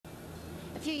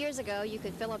few years ago, you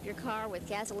could fill up your car with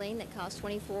gasoline that cost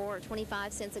 24 or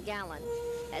 25 cents a gallon.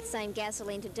 That same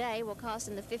gasoline today will cost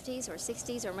in the 50s or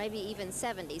 60s or maybe even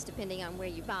 70s, depending on where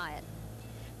you buy it.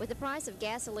 With the price of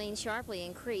gasoline sharply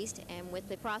increased and with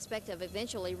the prospect of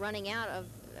eventually running out of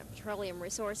petroleum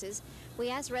resources,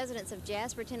 we asked residents of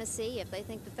Jasper, Tennessee if they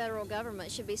think the federal government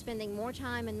should be spending more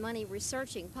time and money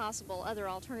researching possible other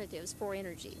alternatives for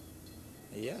energy.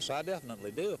 Yes, I definitely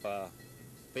do. If I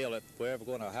feel that if we're ever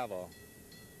going to have a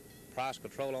price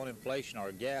control on inflation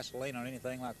or gasoline or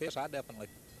anything like this, I definitely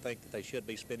think that they should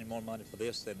be spending more money for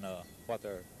this than what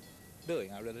they're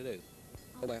doing. I really do.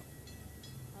 Oh, well.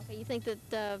 Okay, you think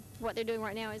that what they're doing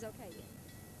right now is okay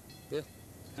then?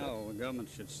 Yeah. No, the government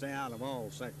should stay out of all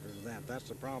sectors of that. That's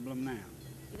the problem now.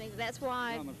 You think that's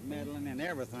why? The government's meddling in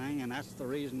everything, and that's the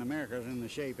reason America's in the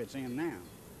shape it's in now.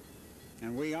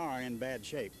 And we are in bad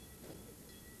shape.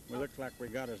 We look like we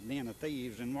got us den of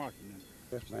thieves in Washington.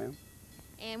 Yes, ma'am.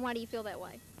 And why do you feel that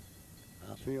way?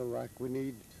 I feel like we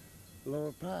need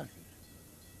lower prices.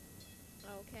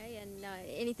 Okay, and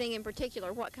anything in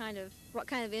particular? What kind of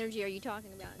energy are you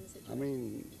talking about in the situation? I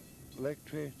mean,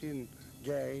 electricity and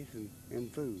gas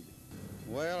and food.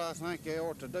 Well, I think they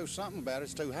ought to do something about it.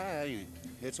 It's too high, ain't it?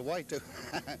 It's way too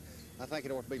high. I think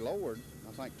it ought to be lowered.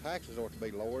 I think taxes ought to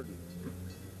be lowered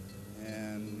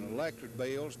and electric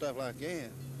bills, stuff like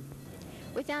that.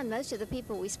 We found most of the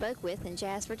people we spoke with in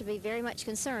Jasper to be very much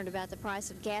concerned about the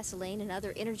price of gasoline and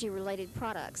other energy-related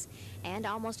products. And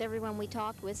almost everyone we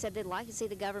talked with said they'd like to see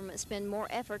the government spend more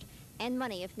effort and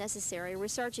money, if necessary,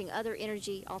 researching other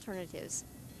energy alternatives.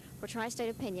 For Tri-State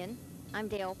Opinion, I'm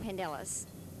Dale Pandelis.